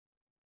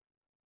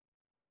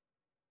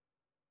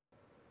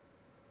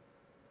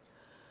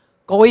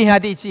各位兄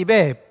弟姊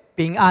妹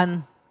平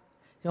安，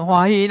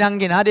欢喜咱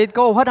今仔日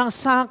阁有法通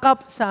三甲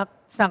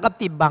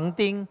伫网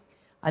顶，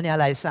安尼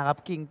来三甲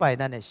敬拜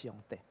咱的上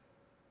帝。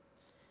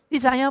你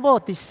知影无？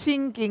伫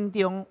圣经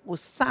中有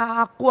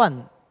3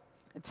卷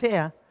册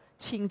啊，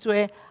称作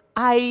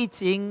爱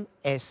情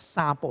的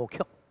3部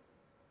曲。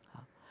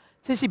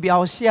这是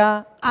描写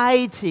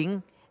爱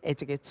情的一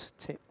个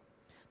册。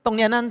当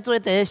然，咱最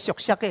第一熟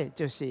悉的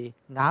就是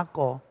雅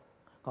歌，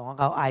讲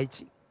到爱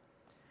情。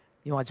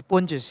另外一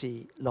本就是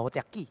《罗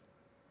德记》，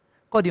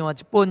搁另外一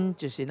本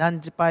就是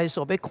咱即摆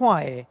所要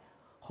看的《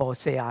何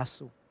西阿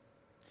书》。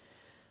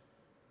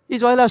伊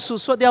在咧述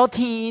说了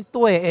天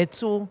地的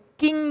主，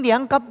竟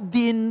然甲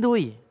人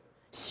类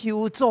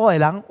受造的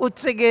人有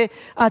一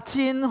个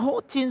真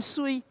好、真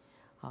水、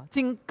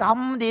真感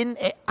人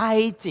的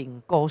爱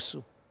情故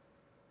事。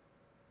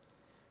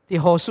伫《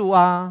何西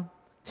阿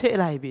册》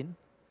内面，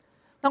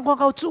咱看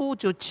到主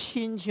就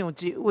亲像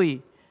一位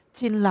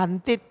真难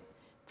得、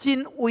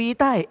真伟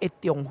大的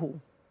丈夫，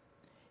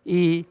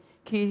伊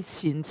去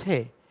寻找，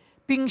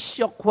并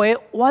赎回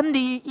远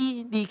离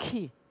伊离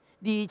去，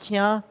而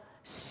且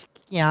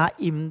行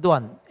淫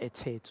乱的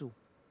妻子，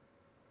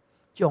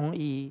将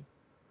伊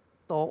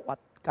倒活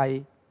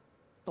该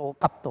倒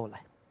夹倒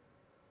来。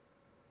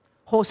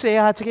何西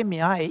阿这个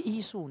名的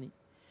意思呢，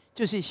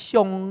就是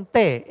上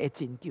帝的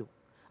拯救，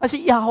是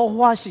耶和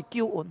华是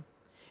救恩，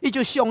伊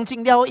就象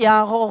征了耶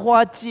和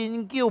华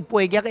拯救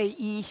背逆的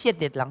以色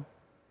列人。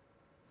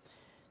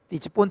伫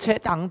这本册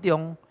当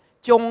中，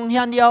彰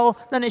显了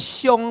咱的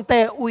上帝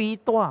伟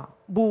大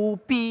无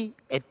比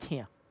的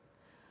疼，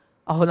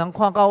互人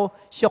看到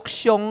属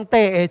上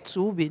帝的子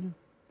民，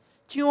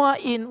怎啊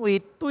因为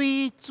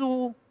对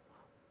主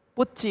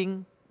不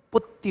敬不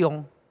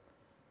忠，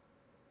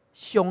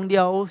伤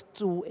了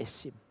主的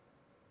心。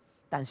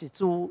但是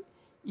主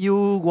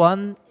犹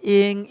原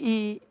因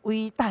伊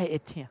伟大的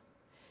疼，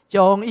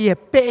将伊的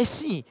百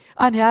姓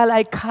安尼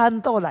来看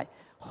倒来，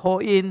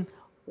互因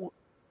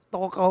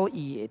倒到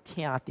伊的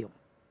听中，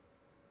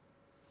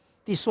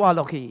伫刷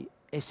落去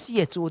会死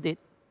的主日，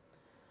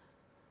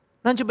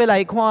咱就要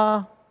来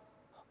看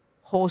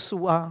何西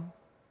阿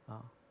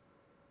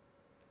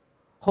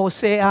何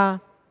西阿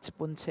这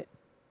本册。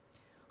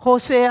何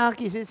西阿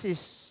其实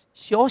是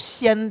小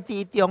先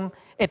知中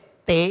的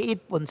第一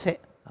本册。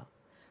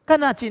敢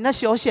若真啊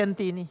小先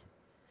知呢，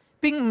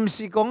并毋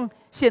是讲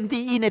先知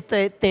因的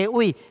地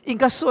位因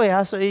较细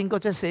啊，所以因搁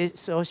做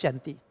小先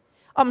知。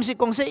毋是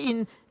讲说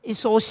因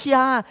所写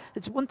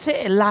这本册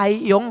的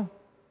内容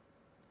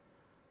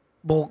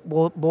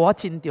无啊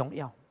真重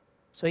要，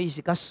所以伊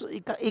较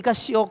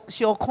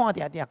小看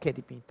定定摕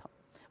伫边头，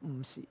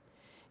毋是，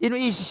因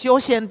为伊是小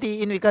先知，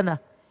因为干呐，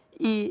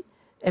伊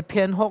的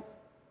篇幅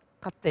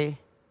较低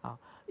啊，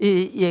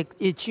伊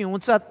章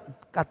节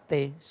较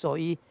低，所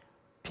以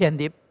偏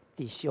入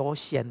伫小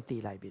先知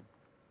内面。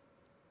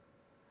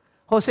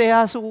何西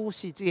阿书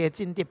是一个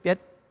真特别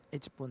的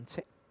一本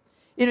册。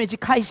因为一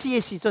开始的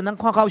时阵，咱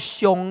看到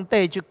上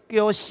帝就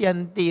叫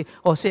先知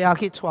何西阿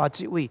去带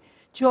一位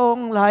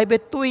将来要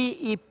对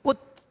伊不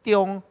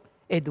忠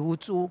的女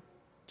子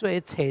做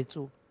妻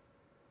子。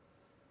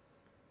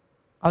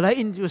后来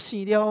因就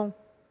生了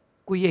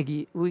几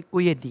个儿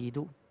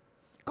女。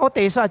到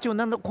第3章，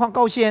咱都看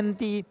到先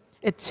知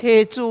的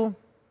妻子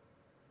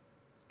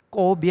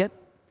高灭，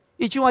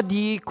伊怎啊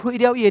离开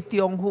了伊的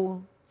丈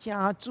夫，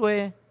真做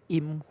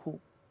淫妇。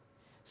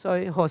所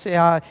以何西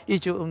阿伊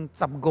就用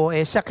15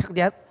个石刻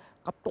列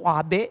甲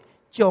大马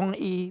将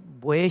伊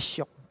买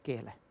赎过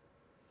来。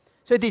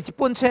所以伫一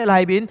本册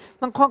内面，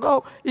咱看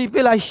到伊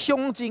要来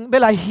象征、要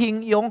来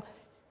形容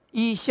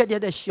以色列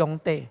的上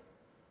帝，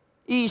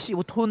伊是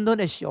有吞忍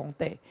的上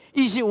帝，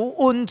伊是有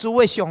恩慈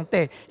的上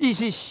帝，伊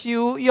是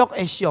羞辱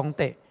的上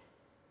帝，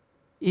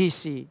伊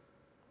是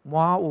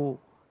满有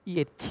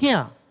伊的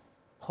疼、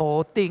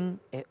何等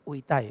的伟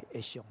大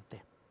的上帝。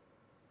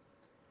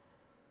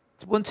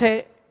这本册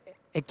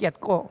的结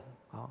果，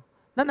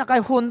咱若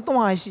该分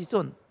段的时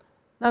阵，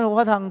咱有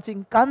法通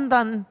真简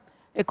单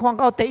会看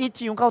到第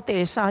1章到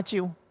第3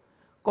章，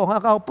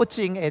讲到不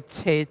敬的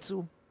妻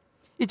子，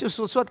伊就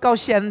述说到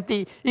先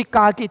知伊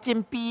家己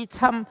真悲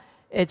惨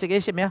的一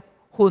个什么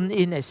婚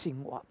姻的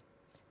生活。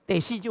第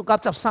4章到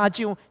13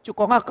章就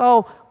讲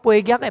到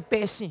背逆的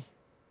百姓，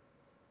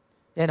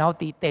然后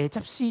伫第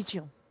14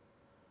章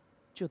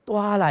就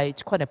带来一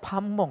款的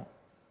盼望，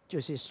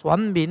就是选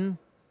民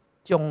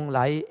将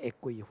来的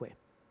归回。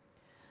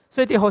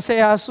所以伫何西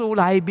阿书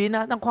内面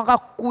咱看到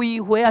归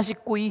回还是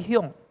归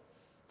向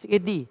这个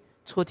字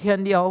出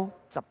现了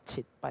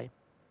17摆。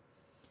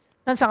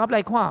咱三合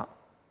来看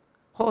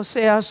何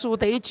西阿书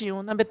第1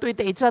章，咱要对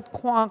第1节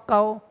看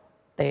到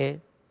第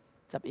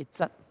11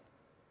节。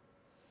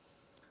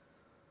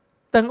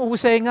当乌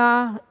西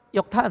雅、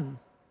约坦、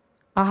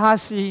阿哈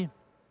斯、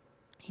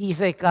希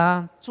西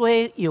家做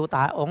犹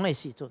大王的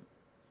时阵，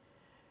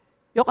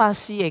约阿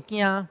斯的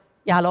囝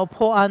亚罗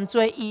波安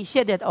做以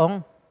色列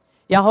王。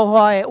耶和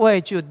华的话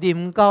就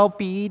临到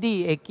比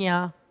利的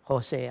囝何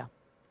西阿。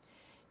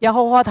耶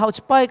和华头一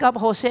摆甲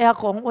何西阿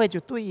讲话，就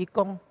对伊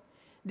讲：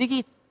你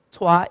去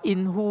带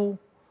淫妇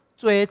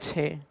做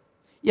妻，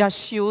也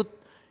受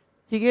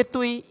迄个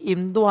对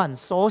淫乱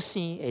所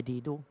生的儿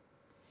女，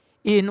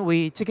因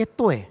为这个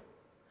对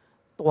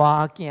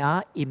大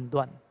行淫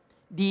乱，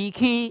离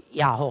弃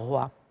耶和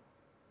华。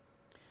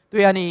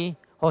对安尼，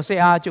何西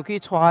阿就去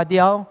带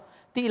掉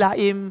地拉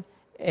因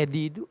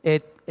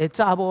的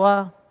查某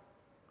仔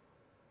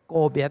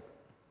告别。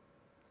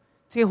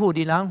这妇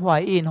人怀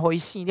孕，互伊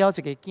生了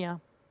一个囝。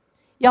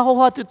耶和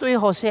华就对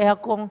何西阿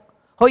讲，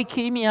互伊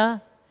起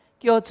名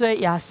叫做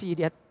亚西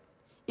列，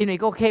因为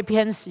佫去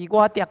骗死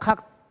我的确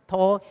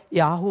讨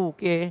亚父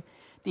家，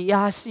伫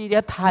亚西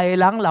列害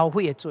人流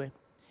血的罪，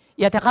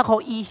也的确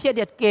互以色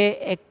列家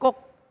的国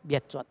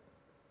灭绝。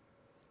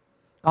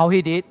到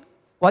迄日，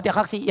我的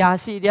确是亚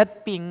西列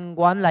平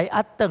原来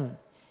压倒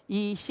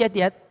以色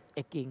列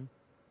的经。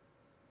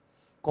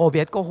告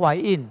别佫怀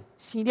孕，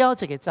生了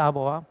一个查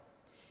某仔。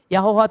耶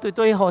和华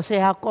对何西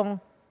阿讲，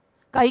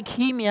甲伊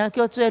起名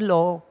叫做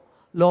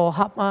罗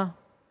合啊，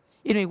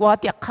因为我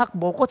的确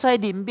无搁再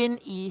怜悯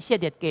以色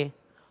列家，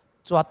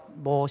绝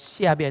无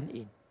赦免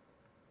因。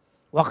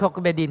我却要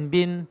怜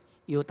悯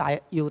犹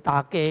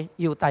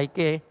大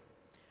家，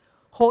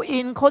互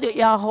因靠着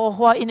耶和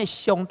华因的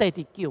上帝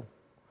的救，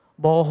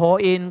无互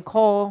因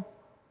靠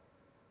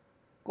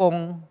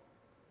公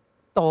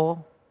道、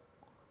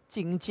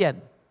正直、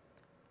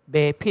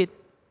卖撇、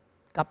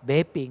甲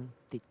买兵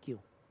得救。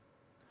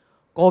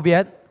告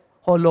别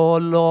互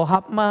罗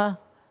合嘛，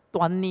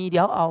断年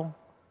了后，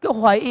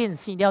佮怀孕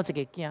生了一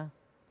个囝。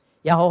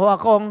耶和华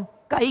讲，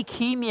甲伊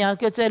起名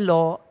叫做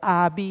罗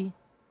阿米，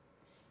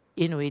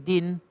因为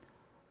恁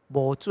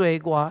无做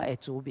我的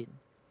子民，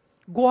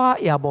我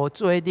也无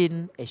做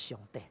恁的上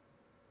帝。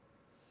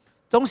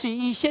总是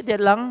以色列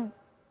人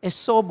的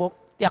数目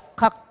的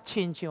确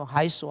亲像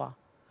海沙，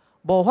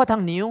无法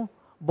通量，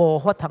无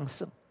法通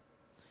算。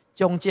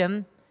从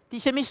前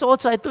伫什么所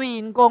在对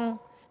因讲，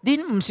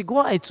恁毋是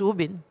我的子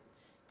民；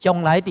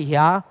将来伫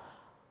遐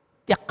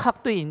的确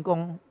对因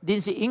讲，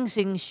恁是永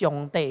生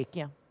上帝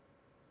的囝。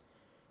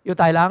犹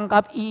大人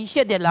甲以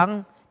色列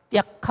人的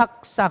确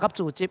三甲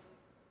组织，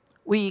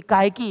为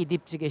家己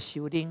立一个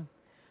首领，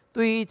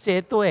对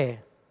这对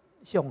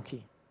上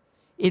去，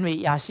因为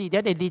亚西列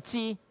的日子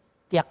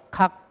的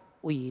确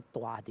为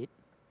大日。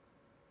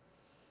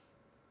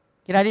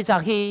今仔日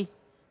早起，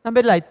咱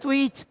要来对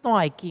一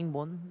段的经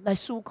文来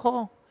思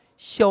考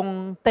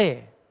上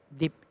帝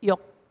立约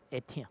的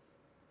听，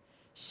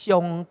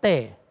上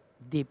帝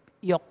立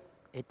约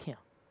的听。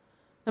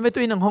咱要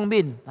对两方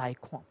面来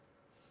看。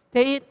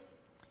第一，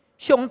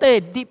上帝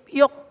立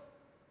约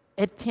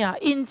的听，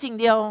印证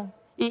了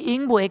伊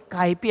永袂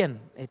改变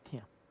的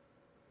听。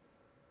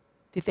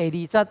伫第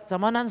二节，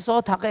咱咱所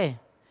读的，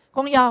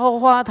讲耶和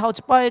华头一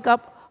摆甲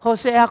何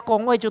西阿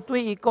讲话，就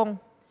对伊讲：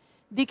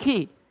你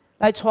去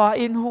来带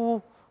淫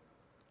妇，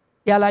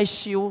也来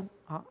收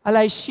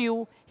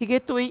迄个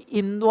对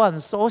淫乱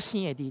所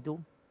生的儿女，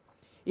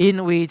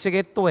因为这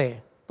个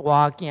对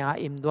大行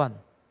淫乱，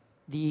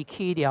离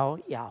弃了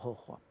耶和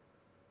华。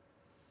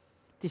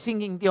伫圣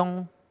经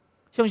中，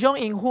常常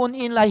用婚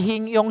姻来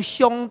形容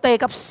上帝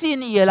甲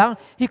信伊的人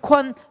迄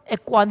款的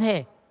关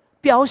系，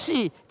表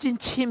示真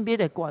亲密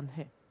的关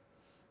系。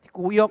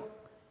旧约，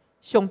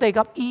上帝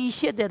甲以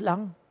色列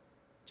人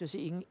就是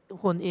用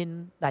婚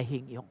姻来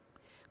形容。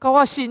到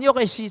我新约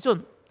的时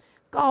阵，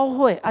教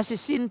会也是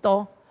信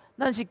徒，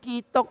咱是基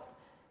督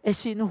的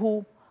新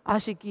妇，也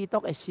是基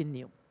督的新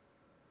娘。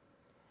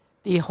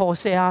伫何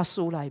西阿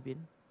书内面，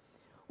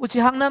有一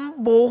项咱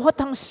无法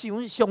通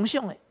想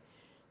象的，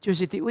就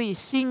是这位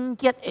圣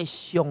洁的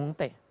上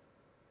帝、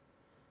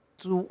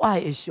慈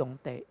爱的上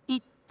帝，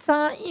伊怎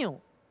样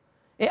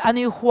会安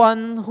尼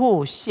吩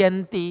咐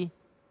先知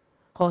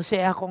何西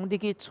阿讲，你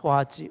去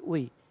带一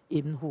位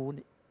淫妇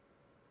呢？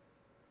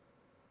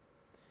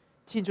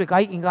真侪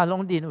解经家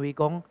拢认为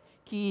讲，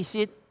其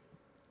实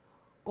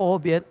告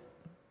别，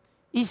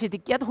伊是伫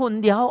结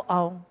婚了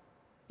后，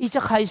伊才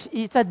开始，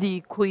伊才离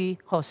开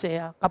何西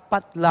阿，甲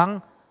别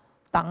人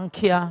同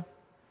徛，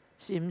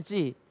甚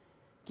至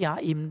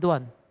行淫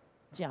乱，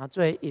成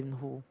做淫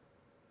妇。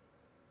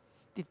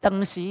伫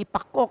当时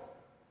北国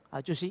啊，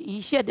就是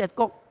以色列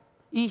国、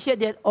以色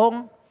列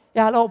王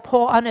亚罗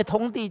波安的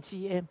统治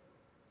之下，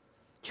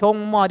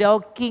充满了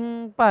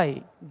敬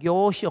拜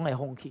偶像的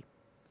风气。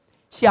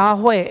社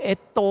会的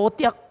道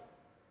德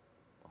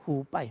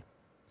腐败，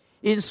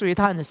因随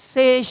他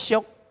世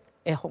俗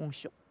的风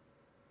俗，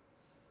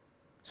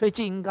所以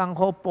真艰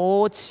苦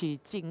保持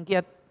贞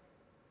洁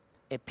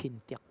的品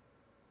德。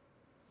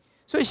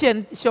所以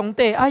上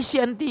帝爱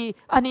先知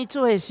安尼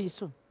做的时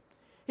阵，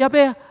也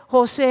要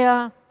何西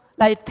阿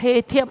来体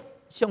贴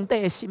上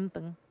帝的心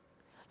肠，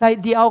来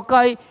了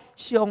解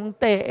上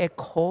帝的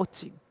苦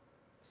情，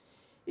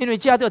因为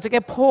借着这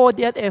个破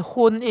裂的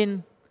婚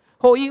姻。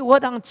互伊有法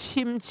通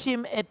深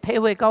深的体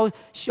会到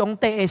上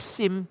帝的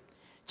心，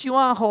怎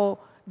啊互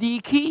离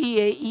弃伊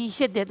的以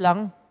色列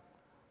人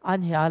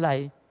按遐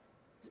来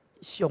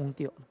伤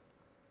着。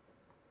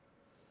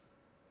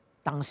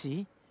当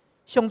时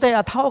上帝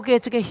也透过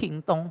这个行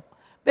动，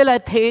要来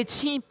提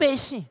醒百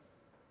姓，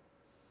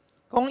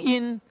讲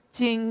因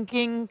真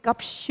经甲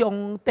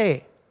上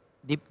帝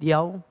立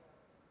了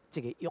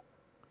一个约，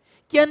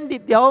建立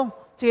了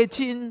一个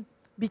真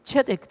密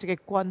切的一个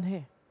关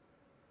系。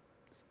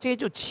这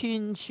就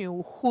亲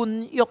像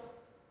婚约、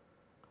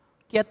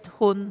结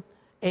婚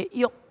的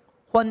约、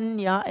婚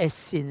姻的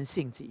神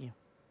圣一样。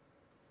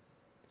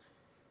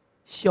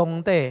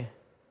上帝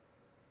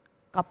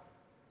甲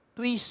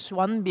对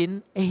选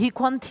民的迄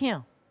款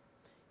疼，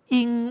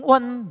永远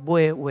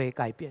袂会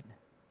改变，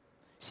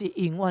是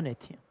永远的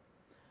疼。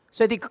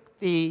所以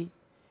伫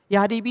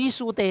耶利米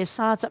书第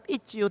31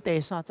章第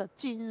3节，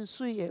真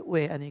水的话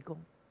安尼讲：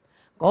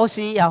古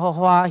时耶和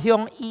华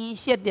向以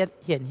色列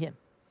显现，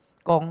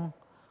讲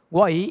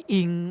我以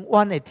永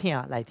远的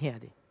疼来疼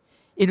你，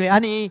因为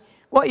安尼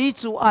我以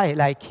主爱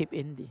来吸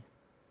引你，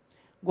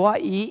我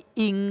以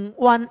永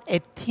远的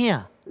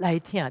疼来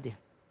疼你。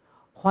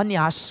反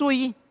正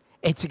水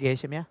的一个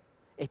什么呀？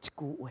的一句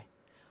话，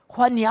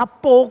反正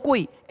宝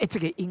贵的一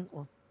个应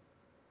允。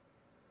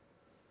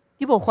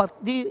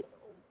你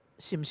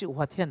是不是有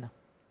发现啊？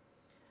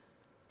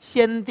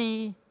先知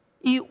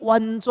伊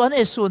完全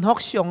的顺服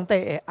上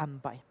帝的安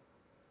排，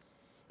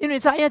因为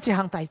知影一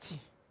项代志，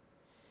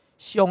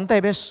上帝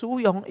要使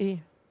用伊，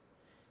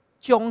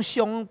将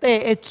上帝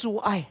的主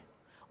爱，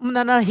毋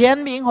单单显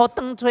明互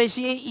当初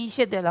时以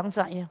色列人知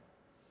影，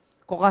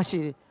更加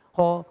是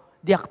互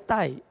历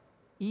代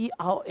以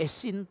后的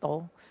信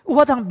徒有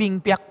法通明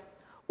白，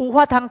有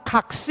法通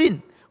确信，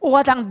有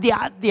法通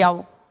抓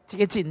到这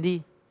个真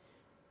理，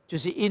就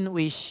是因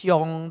为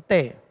上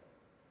帝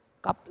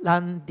甲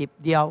咱立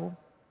了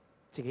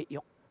这个约。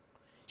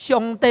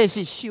上帝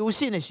是守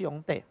信的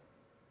上帝，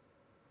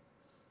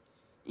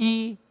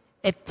伊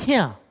的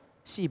疼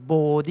是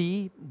无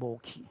离无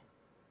弃，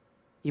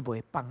伊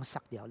袂放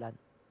杀了咱，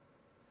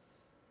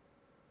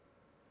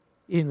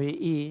因为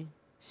伊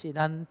是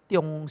咱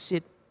忠实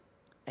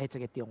的这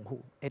个丈夫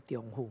的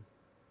丈夫。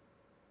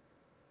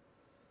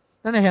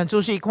咱的现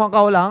主是看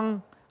到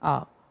人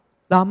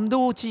男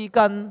女之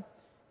间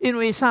因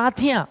为啥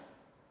疼，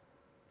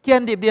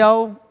建立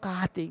了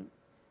家庭，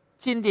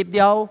进入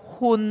了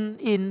婚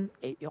姻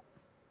的约。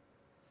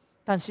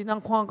但是咱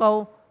看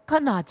到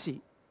干哪子，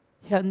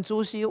现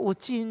主是有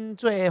真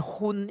多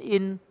婚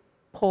姻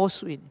破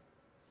碎，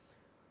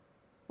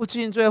有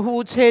真多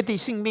夫妻伫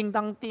生命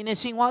当中的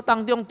生活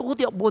当中拄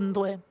着问题，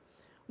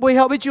袂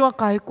晓要怎样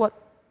解决，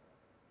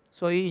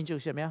所以因就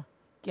什么呀？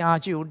行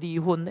就离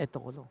婚的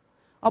道路。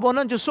无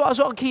咱就刷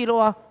去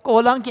咯啊，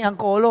个人行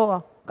个路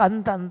啊，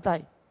简单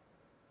代。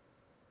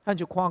咱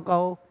就看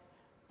到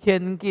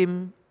现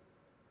今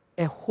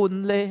的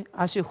婚礼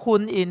还是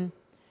婚姻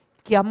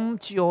减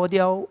少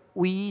了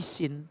威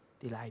信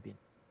伫内面。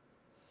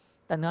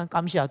但咱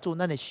感谢主，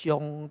咱的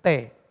上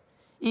帝，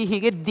伊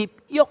迄个立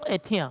约的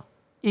疼，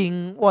永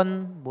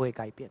远袂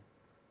改变。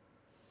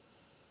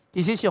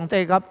其实上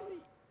帝甲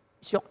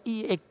属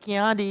伊的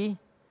囝儿立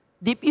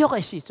约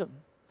的时阵，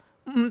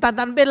毋单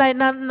单要来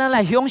咱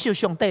来享受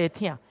上帝的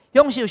疼，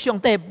享受上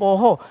帝的保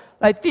护，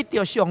来得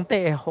到上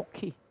帝的福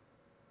气。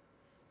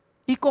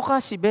伊国家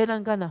是要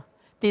咱干呐？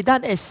伫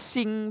咱的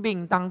生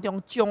命当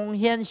中彰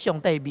显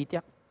上帝的美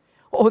德，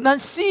咱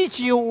四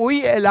周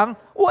围的人，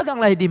我通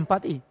来明白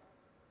伊。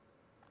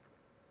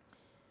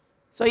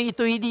所以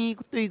对你、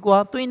对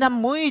我、对咱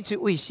每一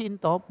位信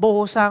徒，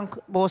无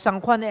相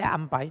款的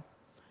安排，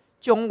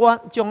将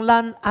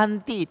咱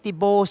安置伫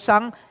无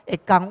相的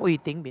岗位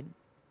顶面，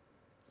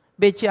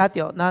要遮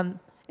着咱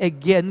的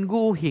言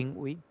语行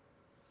为，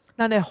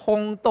咱的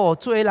风度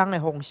做人的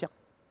方式，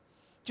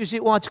就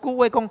是换一句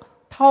话讲，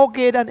透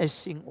过咱的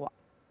生活，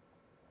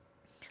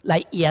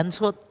来演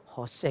出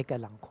予世界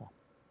人看，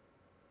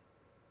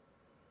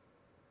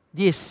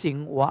你的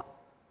生活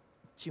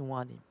怎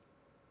样呢？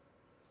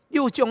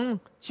又将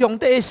上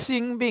帝的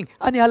生命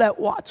安尼来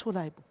活出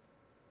来，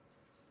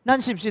咱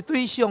是不是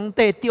对上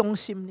帝忠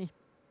心呢？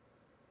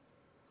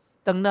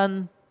当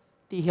咱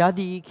伫遐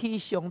离弃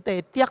上帝、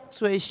得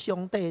罪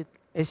上帝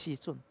的时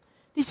阵，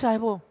你知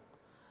无？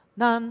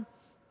咱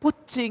不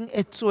正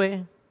的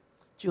罪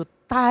就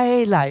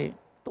带来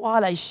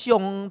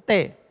上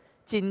帝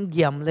真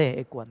严厉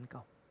的管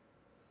教。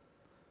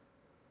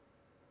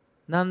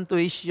咱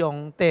对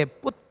上帝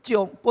不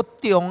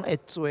忠的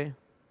罪，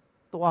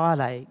带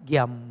来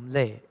严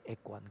厉的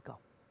管教。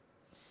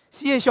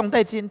是的，上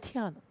帝真疼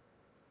咱，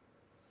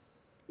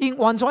因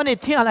完全的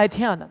疼来疼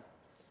咱，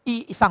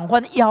伊上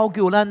番要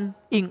求咱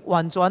用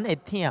完全的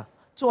疼、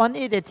专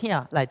一的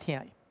疼来疼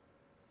伊。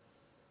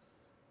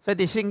所以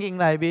伫圣经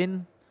内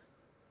面，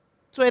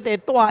最第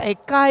大的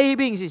诫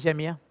命是什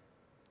么啊？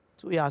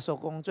主耶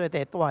稣讲，最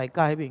第大的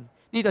诫命，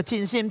你着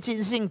真心、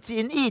真性、真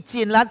意、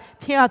真力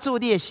疼主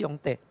你的上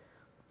帝，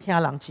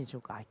疼人亲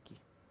像家己。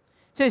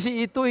这是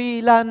伊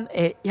对咱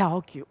的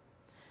要求，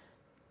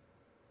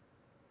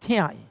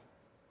疼伊，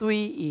对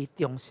伊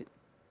忠实。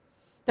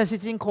但是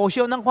真可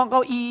惜，咱看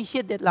到以色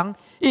列人，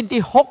因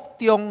伫福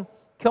中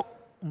却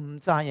毋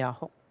知影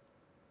福，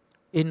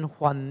因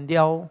犯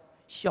了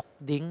属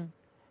灵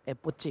的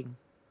不正，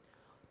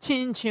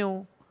亲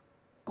像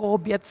个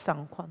别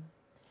相款，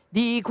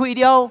离开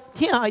了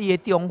疼伊的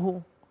丈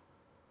夫，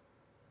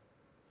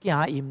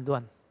行淫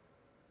乱。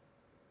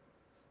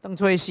当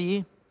初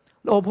时，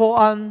罗波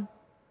安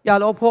亚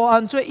罗波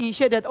安做以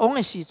色列王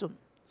的时阵，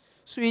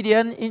虽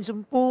然因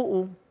存不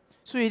有，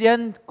虽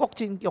然国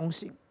真强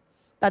盛，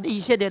但以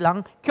色列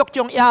人却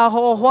将耶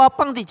和华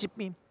放伫一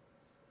边，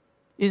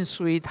因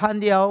随贪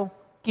了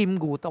金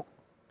牛犊，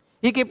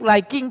以及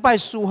来敬拜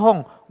侍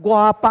奉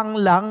外邦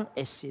人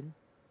的神，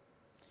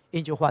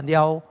因就犯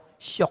了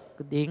属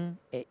灵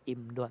的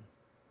淫乱。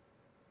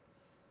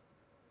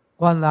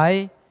原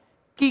来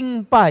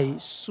敬拜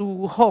侍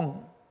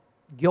奉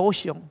偶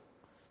像，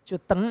就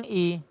等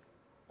于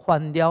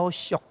犯了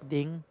属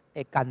灵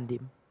的奸淫。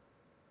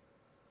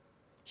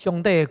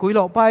上帝几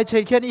落摆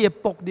找起伊的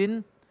仆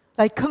人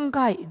来劝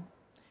诫因，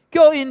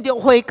叫因着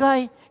悔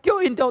改，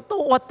叫因着倒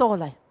我倒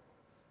来，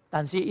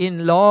但是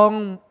因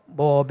拢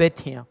无要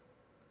听。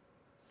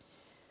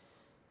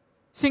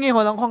圣经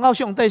互人看到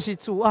上帝是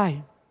慈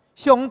爱，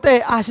上帝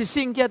也是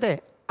圣洁的，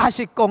也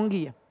是公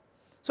义的。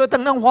所以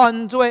当咱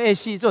犯罪的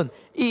时阵，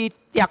伊的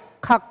确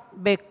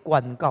要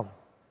管教。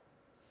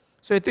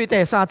所以对第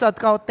3节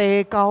到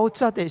第9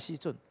节的时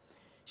阵，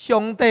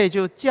上帝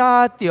就借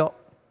着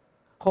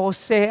何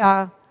西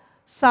阿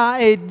3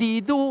个儿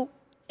女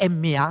的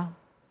名，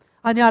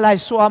安尼来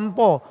宣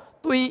布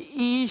对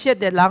以色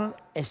列人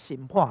的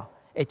审判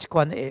的一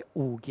款的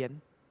预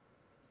言。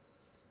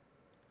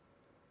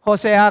何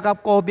西阿甲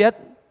告别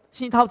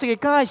生头一个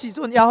囝的时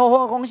阵，耶和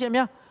华讲什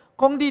么？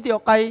讲你着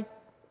该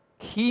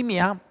起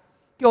名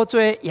叫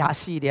做亚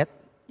细列。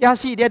亚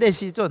细列的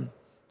时阵，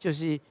就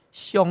是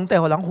上帝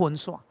互人分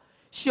散，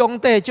上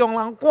帝将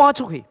人赶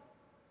出去，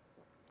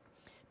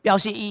表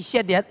示以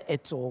色列的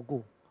遭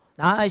遇，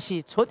那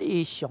是出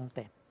于上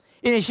帝，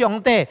因为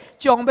上帝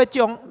将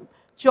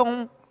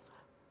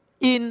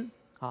因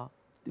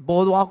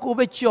无偌久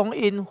要将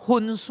因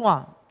分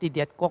散伫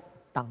列国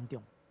当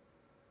中。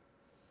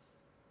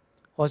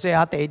何西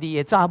阿第2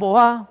个查某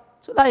啊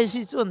出来的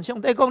时阵，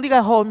上帝讲你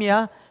个号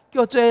名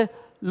叫做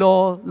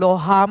罗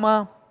哈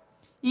嘛，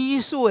意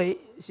思的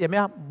什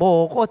么？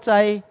无搁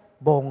再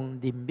望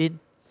人面，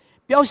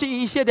表示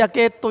以色列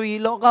家坠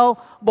落到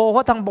无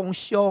法通望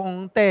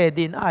上帝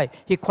怜爱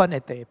迄款的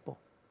地步。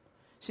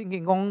圣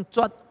经讲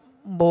绝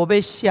无要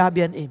赦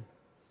免因，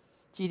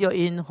只要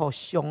因互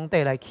上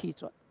帝来弃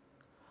绝，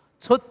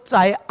出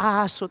在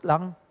亚述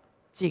人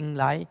进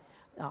来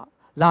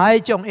来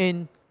将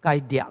因该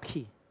掠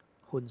去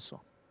分散。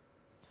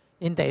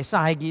因第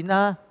3个囡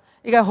仔，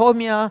伊个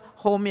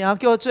好名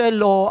叫做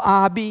罗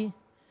阿米，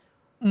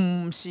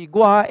毋是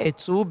我的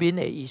子民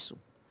的意思。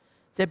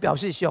这表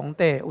示上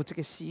帝有这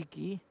个时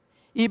机，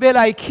伊要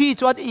来弃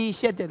绝以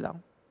色列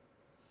人，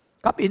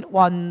甲因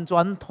完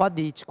全脱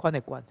离这款的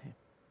关系。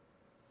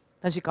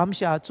但是感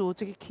谢主，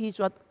这个弃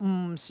绝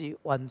毋是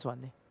完全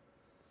的，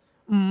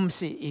毋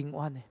是永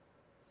远的。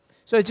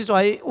所以这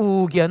种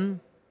预言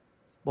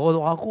无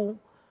偌久，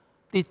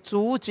伫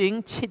主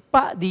前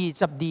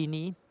722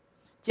年，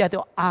接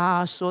着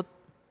亚述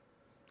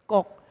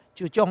国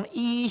就将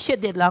以色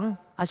列人，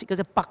还是叫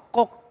做北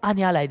国安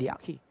遐来掠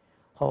去，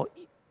互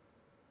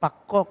北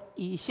国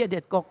以色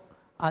列国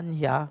安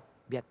遐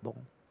灭亡。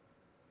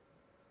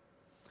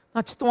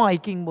那这段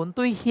经文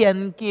对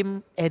现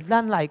今的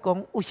咱来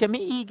讲有什么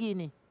意义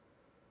呢？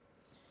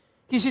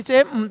其实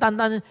这唔单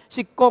单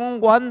是公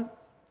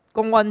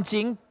元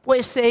前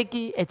8世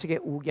纪的一个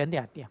预言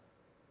尔点，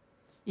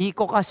伊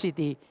国家是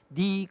伫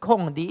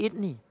2021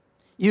年，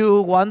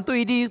有缘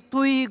对你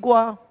对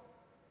我，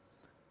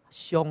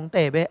上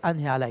帝要按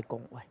遐来讲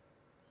话，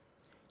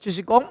就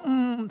是讲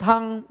唔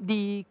通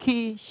离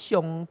弃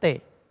上帝，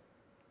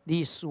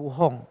你侍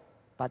奉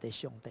别的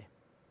上帝。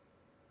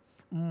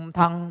唔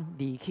通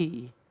离弃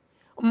伊，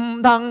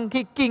唔通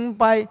去敬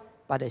拜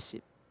别的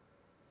神。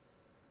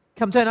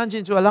欠在咱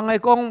真侪人来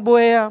讲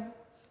袂啊，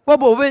我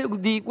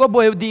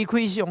袂离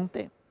开上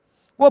帝，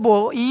我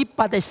无以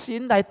别的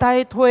神来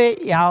代替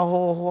耶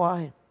和华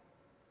的。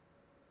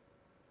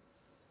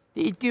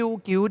伫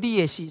1992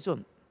的时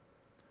阵，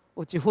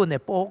有一份的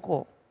报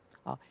告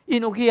因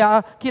有去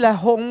来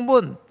访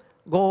问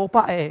500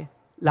个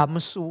男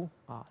士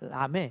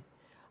男的，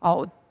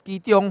其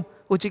中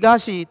有一个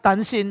是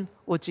单身。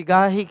有一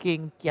个已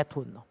经结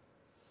婚了。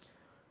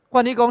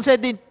关于讲说，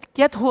恁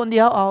结婚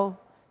了后，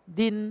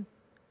恁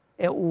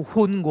会有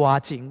婚外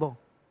情无？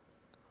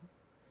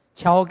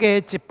超过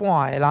一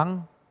半的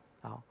人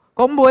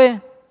讲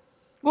袂，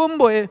阮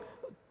袂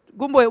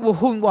有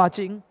婚外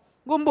情，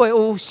阮袂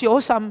有小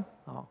三，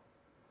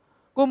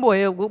阮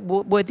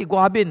袂伫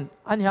外面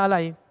按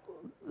遐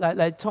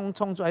来创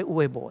出来有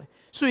诶无诶。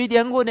虽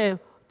然阮的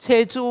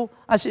妻子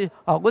还是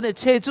阮的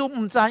妻子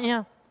毋知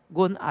影，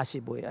阮也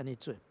是袂安尼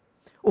做。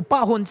有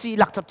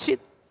67%，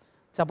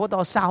差不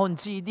多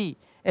2/3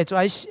会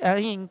做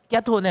因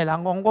结婚的人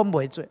讲，我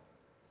袂做。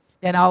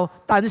然后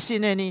单身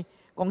的呢，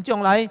讲将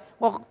来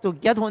我就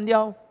结婚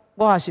了，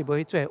我也是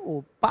袂做。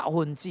有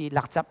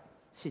60%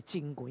是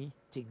真贵。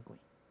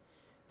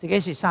这个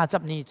是30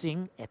年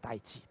前的代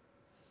志。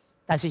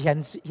但是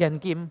现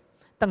今，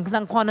当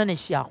咱看咱的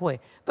社会，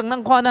当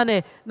咱看咱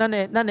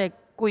的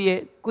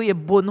规个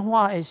文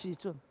化的时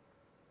阵，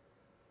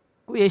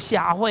规个社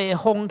会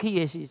风气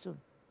的时阵，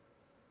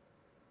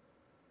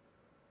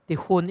伫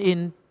婚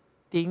姻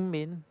顶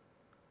面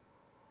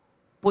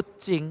不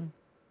正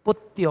不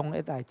忠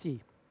的代志，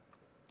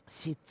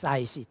实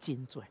在是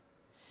真多，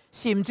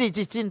甚至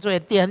是真多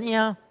电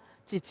影，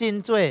是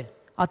真多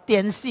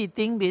电视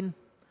顶面，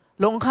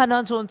拢看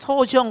咱像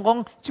初想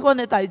讲，即款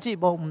的代志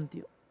无毋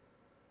对。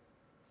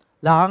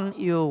人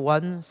有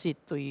缘是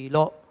坠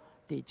落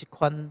伫即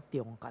款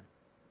中间，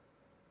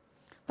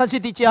但是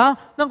伫遮，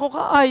咱国较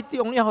爱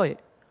重要的，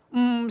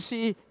毋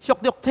是属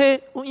肉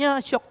体，有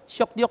影属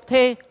肉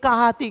体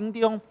家庭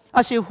中，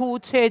还是夫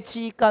妻之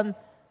间，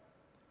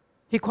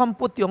迄款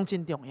不忠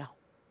真重要。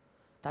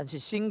但是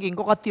圣经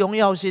更较重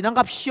要是咱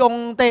甲上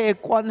帝的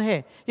关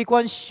系，迄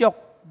款属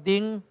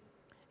灵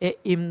的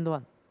淫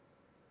乱，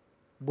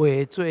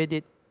袂做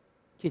日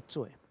去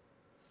做。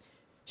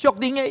属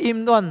灵的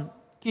淫乱，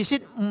其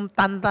实毋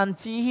单单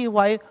指迄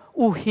块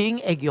有形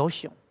的偶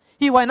像，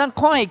迄块咱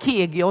看会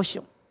起的偶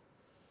像，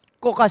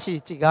更加是一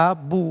个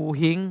无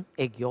形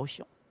的偶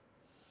像，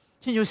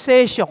亲像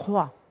世俗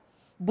化、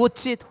物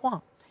质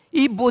化，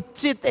以物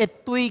质的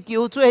追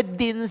求做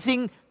人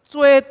生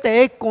最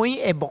第一关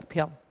的目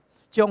标，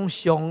将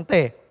上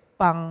帝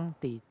放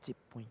伫一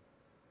边。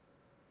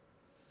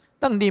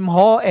当任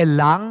何的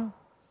人、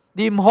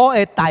任何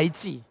的代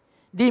志、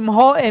任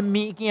何的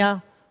物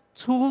件，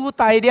取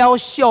代了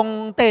上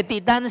帝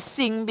伫咱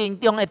生命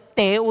中的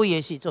地位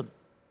的时阵，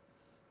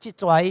即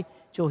跩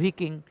就已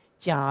经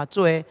真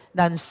做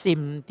咱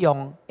心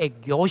中的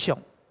偶像，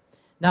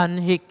咱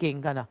已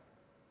经干呐，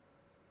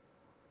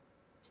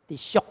伫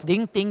属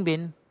灵顶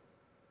面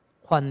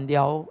犯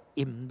了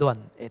淫乱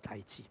的代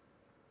志。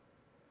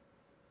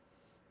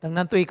当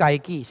咱对家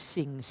己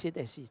诚实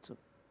的时阵，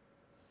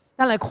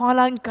咱来看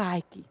咱家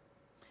己，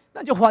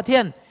咱就发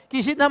现，其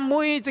实咱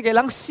每一个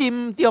人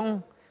心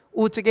中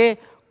有一个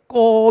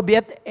高灭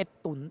的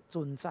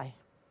存在，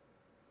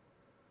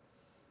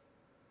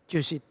就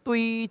是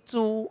对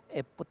主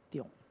的不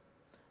忠。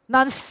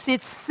咱失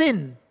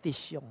信伫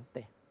上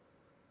帝，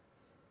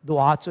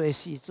偌济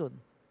时阵，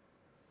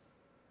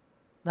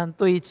咱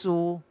对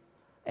主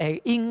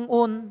的应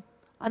允，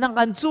咱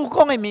按主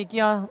讲的物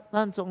件，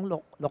咱总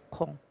落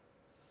空。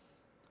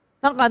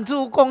咱按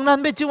主讲，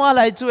咱要怎样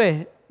来做，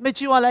要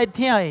怎样来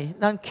听的，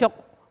咱却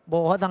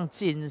无法通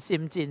真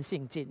心、真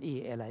性、真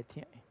意的来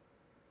听。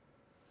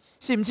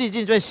甚至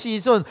真侪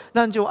时阵，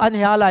咱就按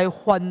遐来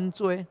犯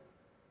罪。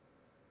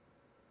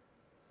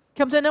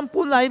兼且咱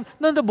本来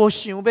咱都无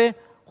想要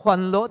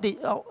犯落伫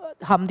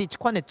陷伫即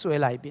款的罪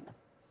内面，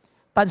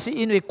但是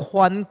因为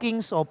环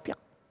境所逼，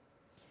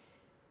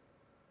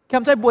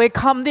兼且袂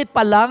堪日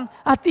别人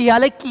伫遐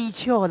咧讥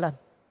笑咱，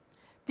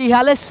伫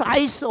遐咧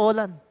宰索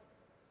咱，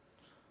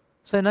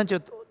所以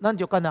咱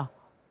就干呐，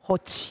互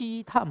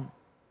试探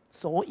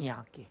所赢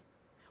嘅，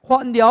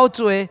犯了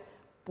罪，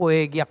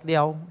背逆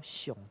了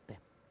上帝。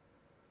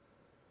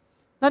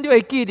咱就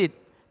会记得，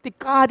伫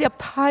加列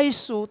太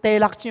书第6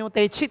章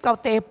第7到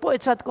第8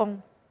节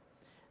讲，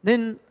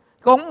恁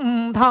讲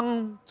毋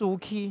通自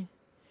欺，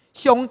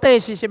上帝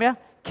是什么呀？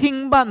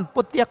轻慢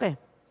不得的，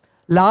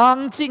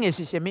人种的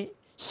是什么？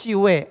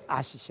收的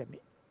也是什么？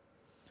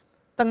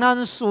当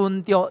咱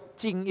顺着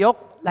情欲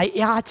来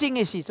野种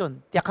的时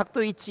阵，的确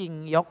对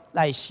情欲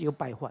来受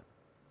败坏；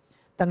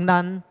当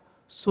咱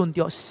顺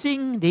着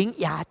圣灵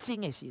野种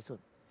的时阵，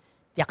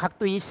的确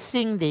对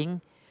圣灵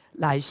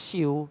来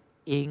受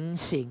影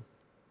响。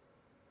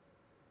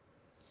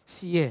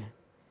是的，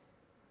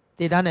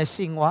在咱的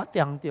生活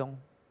当中，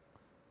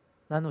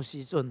咱有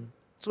时阵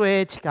做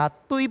一个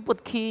对不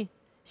起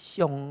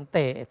上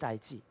帝的代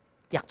志，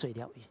得罪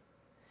了伊。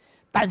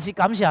但是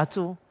感谢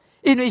主，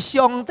因为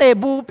上帝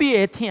无比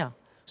的疼，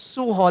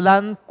赐予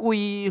咱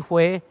归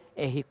回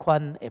的迄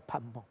款的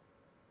盼望。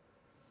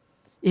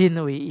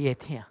因为伊的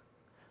疼，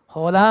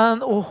互咱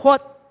有法，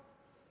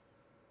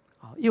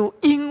又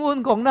应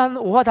允讲咱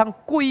有法通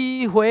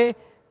归回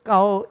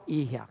到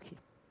伊遐去。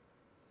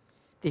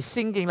伫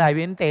圣经内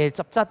面第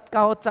10节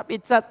到11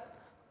节，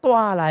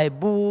带来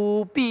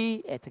无比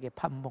的这个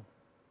盼望。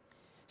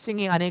圣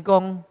经安尼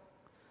讲，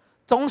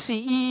总是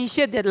以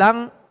色列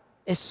人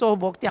的数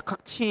目的确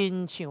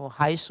亲像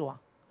海沙，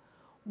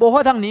无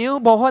法通量，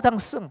无法通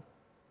算。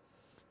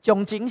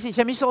从前是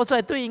虾米所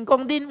在？对因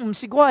讲，恁毋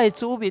是我的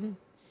子民。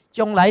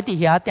将来伫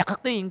遐的确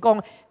对因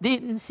讲，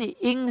恁是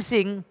永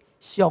生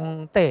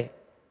上帝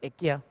的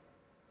囝。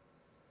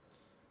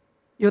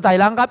犹太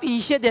人甲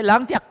以色列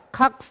人的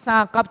确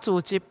三甲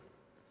自执，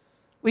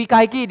为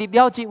家己立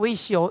了一位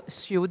首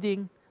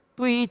领，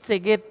对这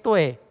个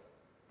对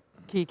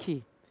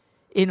去，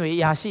因为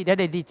亚述的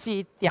日子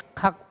的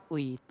确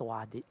为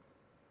大日。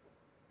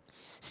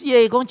是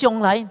会讲将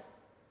来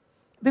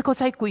要搁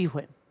再归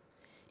回，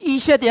以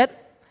色列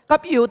甲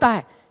犹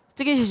大，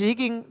这个是已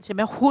经什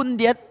么分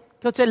裂，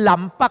叫做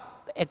南北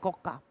的国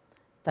家。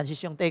但是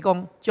上帝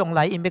讲，将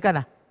来因要干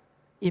呐？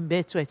因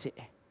要做一个。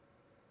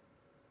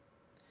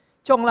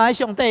将来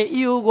上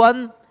帝有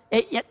缘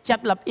会接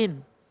纳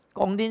因，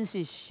讲恁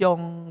是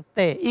上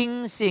帝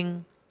永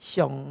生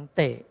上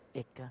帝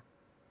的家。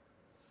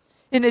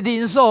因为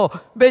人数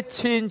要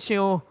亲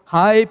像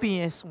海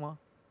边的山，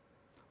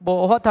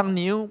无法通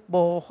量，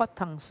无法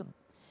通算。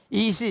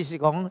意思是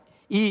讲，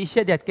以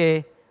色列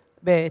家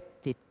要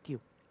得救。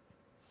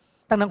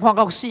当咱看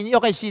到新约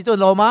的时阵，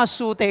罗马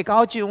书第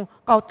9章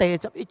到第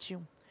11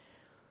章，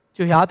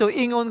就遐就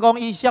应用讲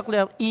以色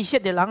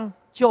列人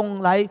将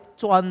来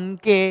全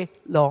家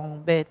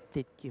拢要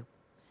得救，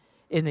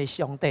因为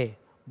上帝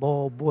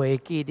无忘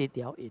记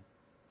了因。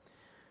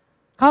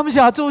感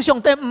谢主，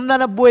上帝唔但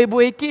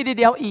袂记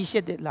了以色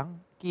列人，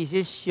其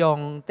实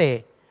上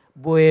帝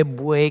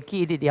袂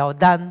记了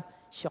咱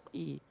属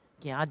于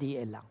行伫的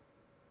人。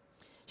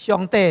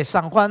上帝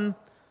赏饭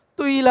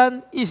对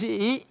咱，伊是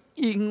伊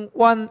永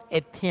远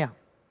会听，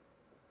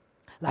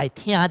来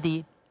听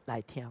你，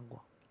来听我。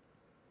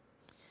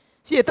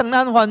是当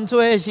咱犯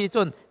罪的时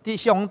阵，伫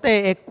上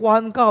帝的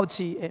管教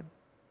之下，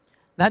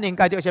咱应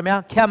该着什么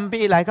呀？谦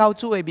卑来到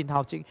主的面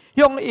头前，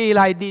向伊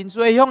来认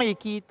罪，向伊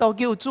祈祷，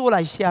求主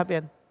来赦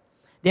免。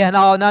然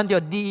后咱就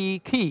离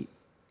弃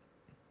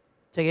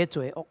这个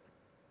罪恶，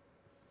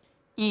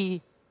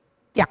伊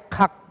的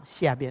确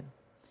赦免，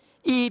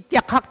伊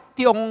的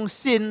确重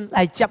新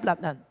来接纳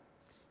咱，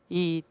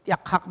伊的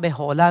确要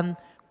互咱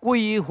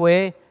归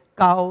回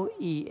到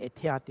伊的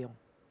听中。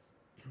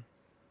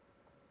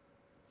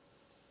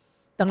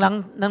当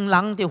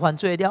人伫犯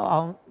罪了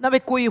后，咱要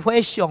归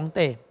回上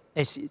帝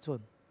的时阵，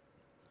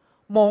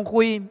魔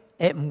鬼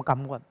会唔甘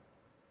愿，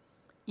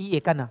伊会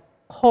干呐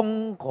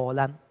控告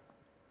咱，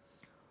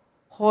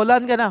互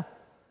咱干呐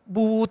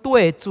无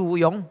对自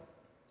容，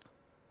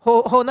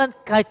互咱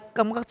感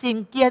觉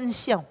真见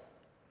笑，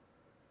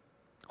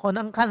互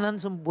咱看咱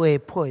算袂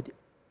配的，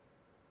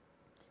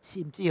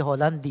甚至互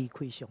咱离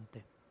开上帝。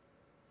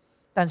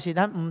但是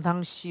咱唔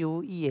通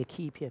受伊的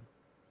欺骗。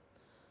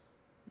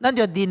咱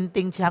就认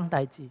定这项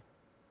代志，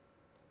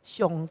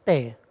上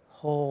帝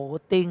何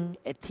定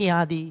会听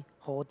你，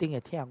何定会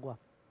听我？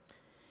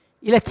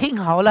伊来听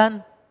候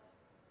咱，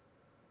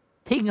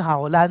听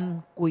候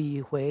咱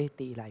归回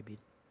伫内面。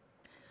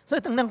所以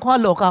当咱看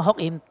《路加福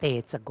音》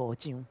第15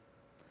章，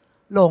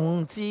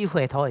浪子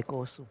回头的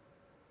故事，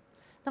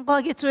咱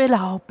看去做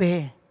老爸，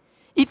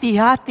伊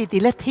伫遐直直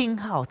咧听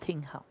候，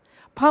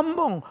盼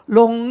望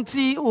浪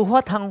子有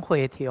法通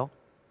回头。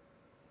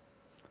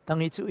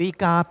当伊注意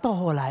家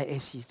倒来的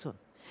时阵，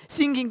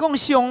圣经讲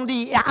上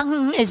帝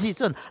远的时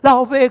阵，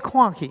老爸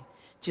看去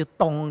就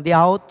动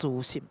了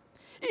慈心，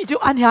伊就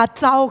按遐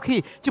走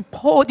去，就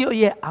抱着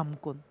伊的颔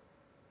棍，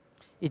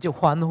伊就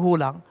吩咐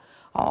人，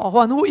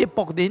吩咐伊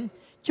仆人，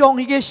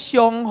将伊个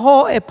上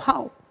好的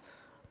袍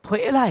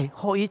摕来，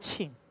互伊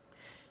穿，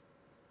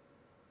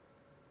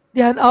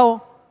然后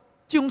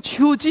将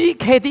手指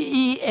揢伫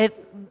伊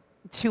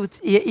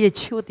的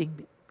手顶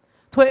面，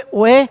摕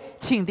鞋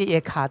穿伫伊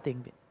的骹顶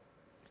面。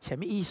什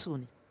么意思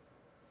呢？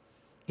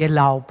个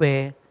老爸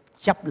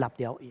接纳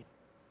了伊，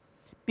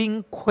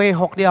并恢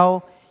复了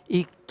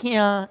伊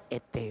囝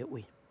的地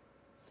位。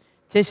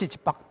这是一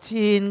幅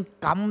真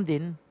感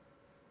人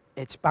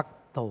的一幅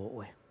图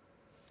画。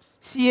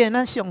是的，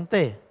咱上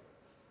帝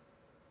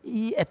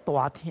伊会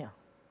大听，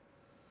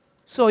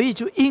所以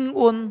就应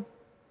允，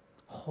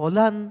互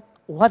咱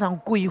有法通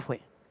归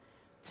回。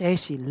这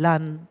是咱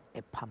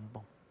的盼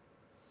望。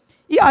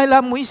伊爱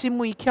咱每时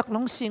每刻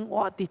拢生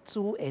活伫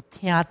主的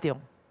听中。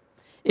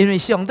因为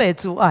上帝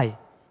之爱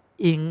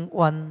永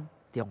远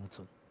长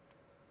存。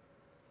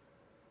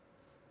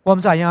我唔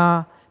知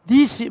影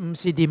你是唔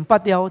是明白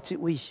了这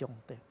位上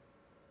帝？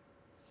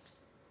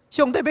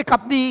上帝要给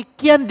你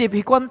建立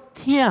迄款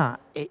听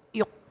的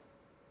约，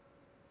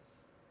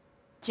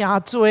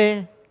真多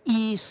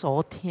伊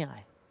所听的。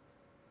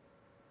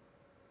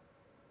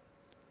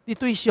你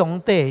对上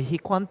帝迄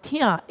款听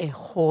的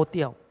呼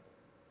召，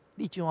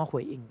你怎样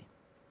回应呢？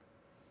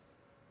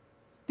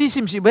你是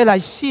不是要来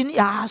信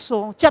耶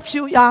稣，接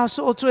受耶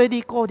稣做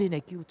你个人的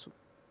救主？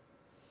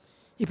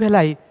伊要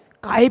来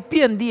改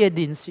变你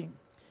的人生，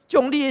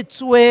将你的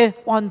罪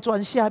完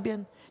全赦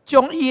免，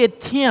将伊的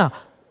听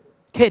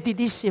刻伫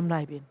你心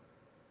内面，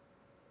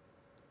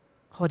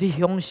互你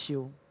享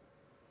受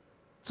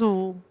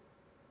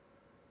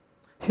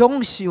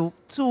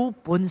主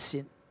本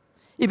身。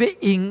伊要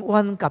永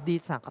远甲你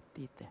站甲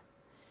伫地，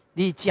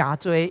你真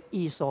做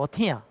伊所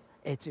听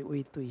的一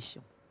位对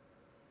象。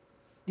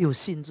你有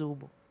信主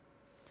无？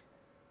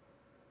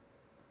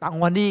但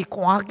愿你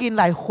赶紧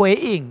来回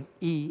应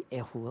伊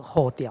的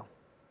呼召。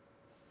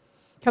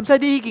现在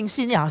你已经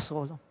信耶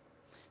稣了，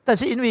但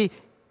是因为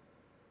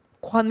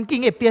环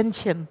境的变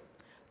迁，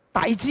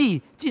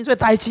真多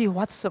代志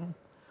发生，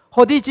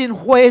互你真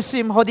灰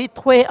心，互你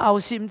退后，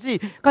甚至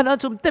敢若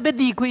从特别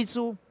离开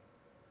主。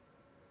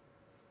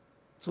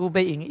主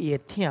要用伊的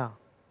听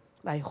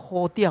来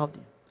呼召你，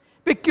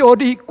要叫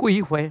你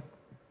归回，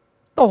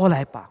倒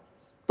来吧，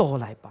倒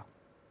来吧。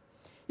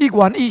伊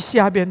愿意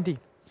赦免你。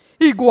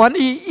伊愿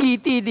意医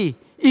治你，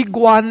伊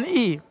愿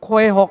意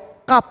恢复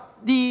甲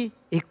你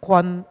一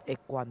款的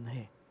关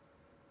系。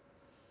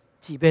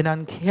即便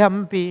咱谦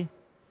卑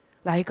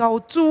来到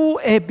主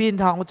的面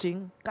头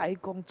前，甲伊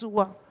讲：主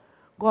啊，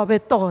我要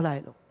倒来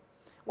了，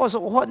我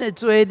所犯的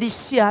罪，你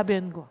赦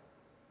免我。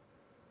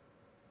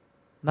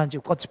咱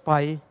就搁一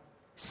摆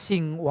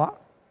生活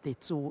伫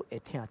主的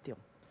听中。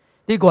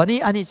你愿意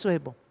安尼做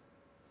无？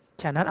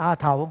请咱阿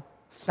头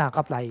三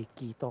甲来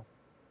祈祷。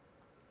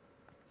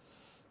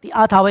伫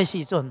阿头的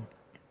时阵，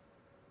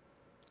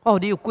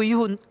你有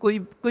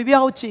几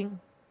秒钟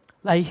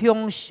来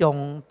向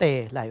上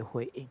帝来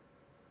回应。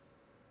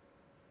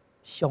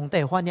上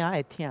帝反正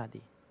会听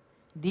你，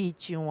你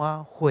怎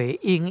啊回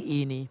应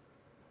伊呢？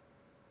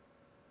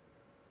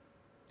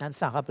咱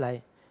三甲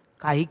来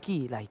开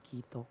启来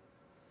祈祷。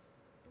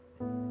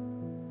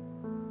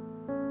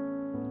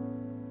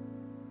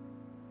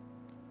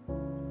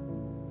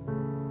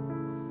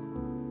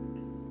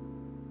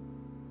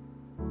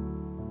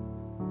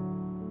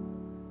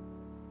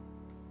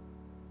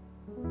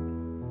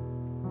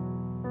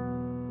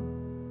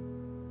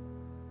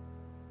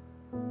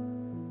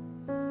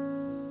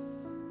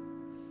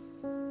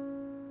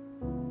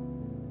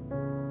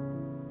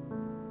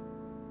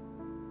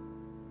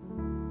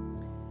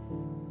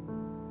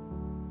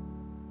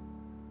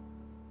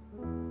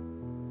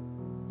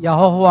耶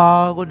和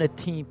华，阮的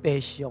天父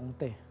上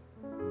帝，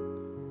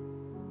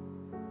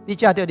你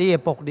借着你的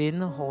仆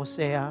人何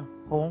西啊，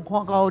互阮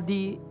看到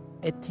你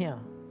的疼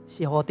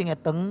是何等的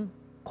长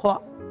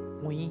阔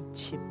远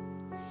深，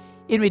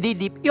因为你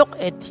立约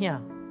的疼，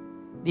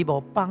你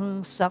无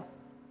放杀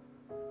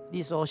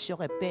你所属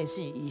的百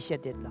姓以色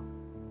列人，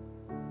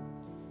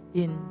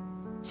因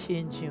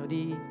亲像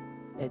你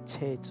的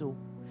妻子，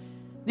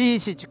你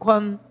是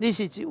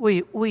一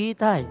位伟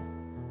大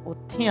有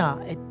疼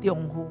的丈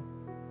夫。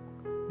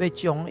要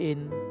将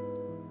因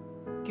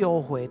叫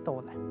回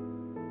倒来，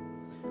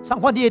相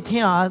反你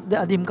的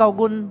疼临到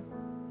阮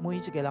每一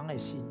个人的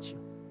身上，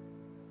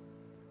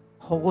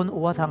互阮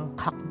有法通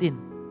确认，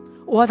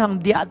有法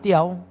通抓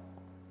牢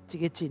这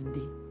个真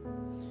理，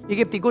以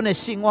及伫阮的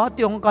生活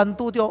中间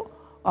拄着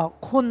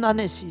困难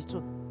的时阵，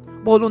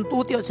无论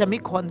拄着什么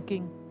环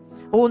境，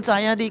阮知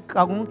影你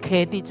甲阮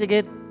徛伫这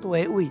个地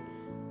位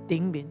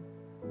顶面，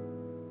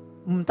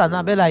唔但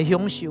要来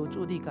享受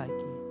主你家己。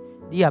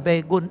你也要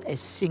阮的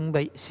生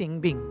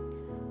命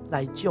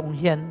来彰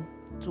显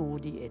主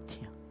你的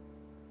疼。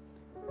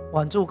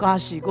愿主假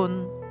使阮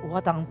有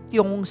法通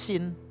忠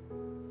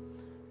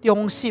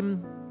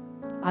心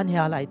按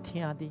遐来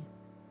听你，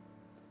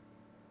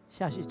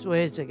才是做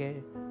一个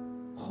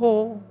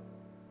好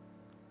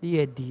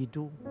你的儿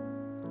女，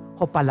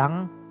互别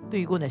人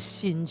对阮的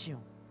心上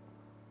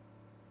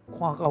看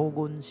到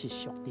阮是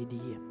属于你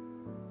的。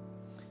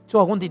主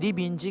啊，阮伫你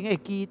面前的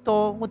祈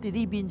祷，阮伫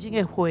你面前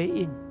的回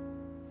应。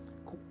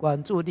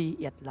愿主你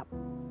悦纳，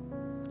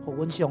互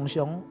阮常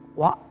常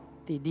活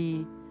伫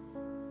你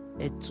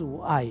的慈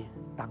爱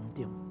当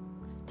中，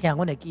听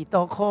阮的祈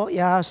祷，靠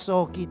耶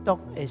稣基督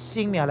的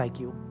生命来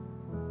求，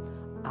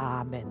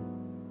阿门。